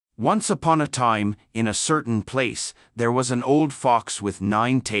Once upon a time, in a certain place, there was an old fox with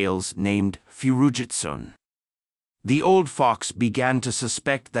 9 tails named Furugitsune. The old fox began to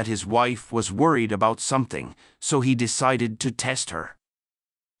suspect that his wife was worried about something, so he decided to test her.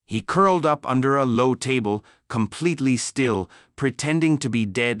 He curled up under a low table, completely still, pretending to be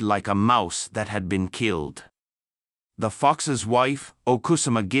dead like a mouse that had been killed. The fox's wife,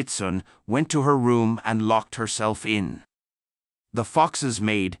 Okusama Gitsune, went to her room and locked herself in. The fox's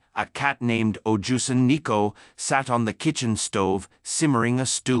maid, a cat named Ojousan Neko, sat on the kitchen stove, simmering a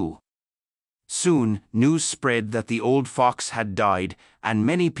stew. Soon, news spread that the old fox had died, and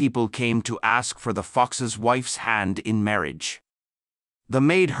many people came to ask for the fox's wife's hand in marriage. The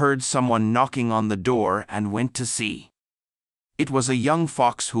maid heard someone knocking on the door and went to see. It was a young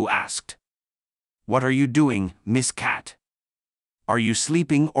fox who asked, "What are you doing, Miss Cat? Are you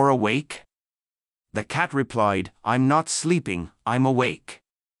sleeping or awake?" The cat replied, "I'm not sleeping, I'm awake."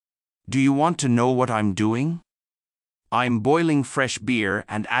 "Do you want to know what I'm doing?" "I'm boiling fresh beer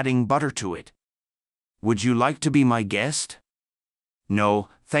and adding butter to it. Would you like to be my guest?" "No,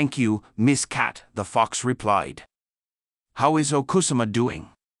 thank you, Miss Cat," the fox replied. "How is Okusama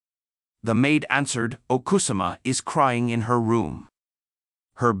doing?" The maid answered, "Okusama is crying in her room.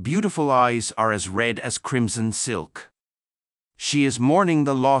 Her beautiful eyes are as red as crimson silk. She is mourning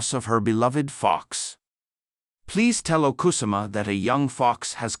the loss of her beloved fox. Please tell Okusama that a young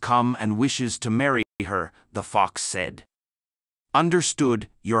fox has come and wishes to marry her," the fox said. "Understood,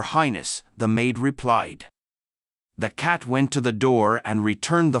 Your Highness," the maid replied. The cat went to the door and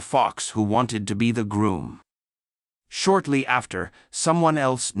returned the fox who wanted to be the groom. Shortly after, someone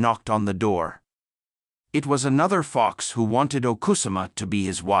else knocked on the door. It was another fox who wanted Okusama to be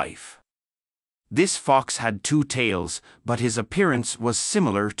his wife. This fox had 2 tails, but his appearance was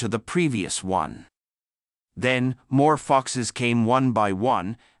similar to the previous one. Then, more foxes came one by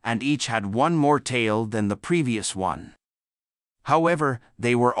one, and each had 1 more tail than the previous one. However,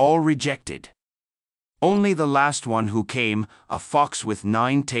 they were all rejected. Only the last one who came, a fox with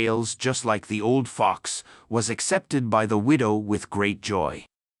 9 tails just like the old fox, was accepted by the widow with great joy.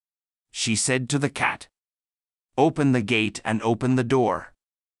 She said to the cat, "Open the gate and open the door.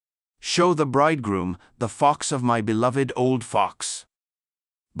 Show the bridegroom, the fox of my beloved old fox."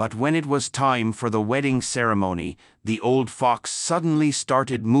 But when it was time for the wedding ceremony, the old fox suddenly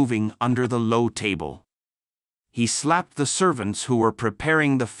started moving under the low table. He slapped the servants who were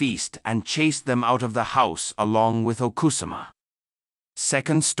preparing the feast and chased them out of the house along with Okusama.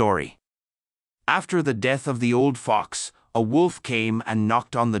 Second story. After the death of the old fox, a wolf came and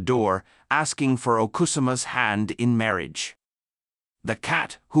knocked on the door, asking for Okusama's hand in marriage. The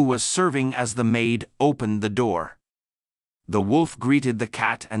cat, who was serving as the maid, opened the door. The wolf greeted the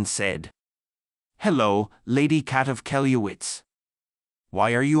cat and said, "Hello, Lady Cat of Keliowitz.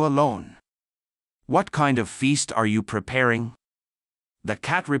 Why are you alone? What kind of feast are you preparing?" The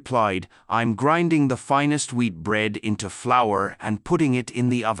cat replied, "I'm grinding the finest wheat bread into flour and putting it in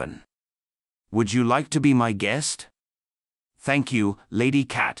the oven. Would you like to be my guest?" "Thank you, Lady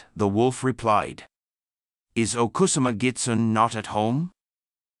Cat," the wolf replied. "Is Okusama Gitsune not at home?"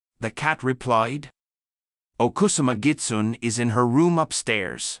 The cat replied. "Okusama Gitsune is in her room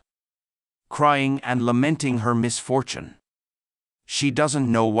upstairs, crying and lamenting her misfortune. She doesn't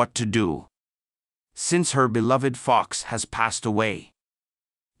know what to do, since her beloved fox has passed away."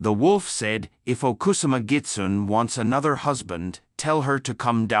 The wolf said, "If Okusama Gitsune wants another husband, tell her to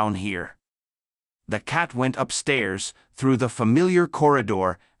come down here." The cat went upstairs, through the familiar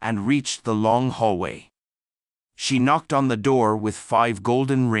corridor, and reached the long hallway. She knocked on the door with 5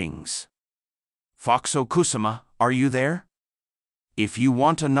 golden rings. "Fox Okusama, are you there? If you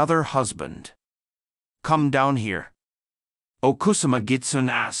want another husband, come down here." Okusama Gitsune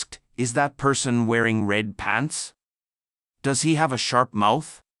asked, "Is that person wearing red pants? Does he have a sharp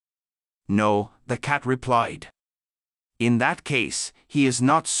mouth?" "No," the cat replied. "In that case, he is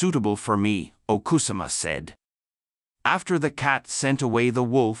not suitable for me," Okusama said. After the cat sent away the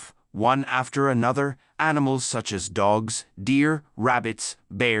wolf, one after another, animals such as dogs, deer, rabbits,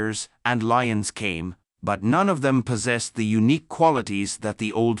 bears, and lions came, but none of them possessed the unique qualities that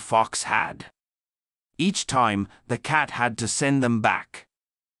the old fox had. Each time, the cat had to send them back.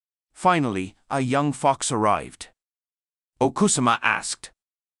 Finally, a young fox arrived. Okusama asked,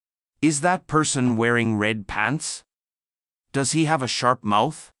 "Is that person wearing red pants? Does he have a sharp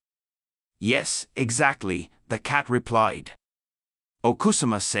mouth?" "Yes, exactly," the cat replied.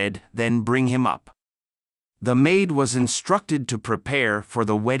 Okusama said, "Then bring him up." The maid was instructed to prepare for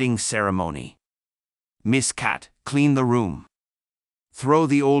the wedding ceremony. "Miss Cat, clean the room. Throw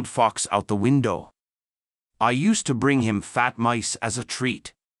the old fox out the window. I used to bring him fat mice as a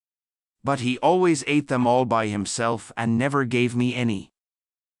treat. But he always ate them all by himself and never gave me any.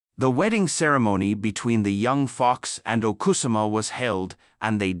 The wedding ceremony between the young fox and Okusama was held,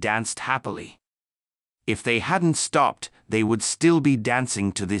 and they danced happily. If they hadn't stopped, they would still be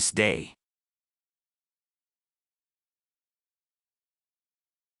dancing to this day.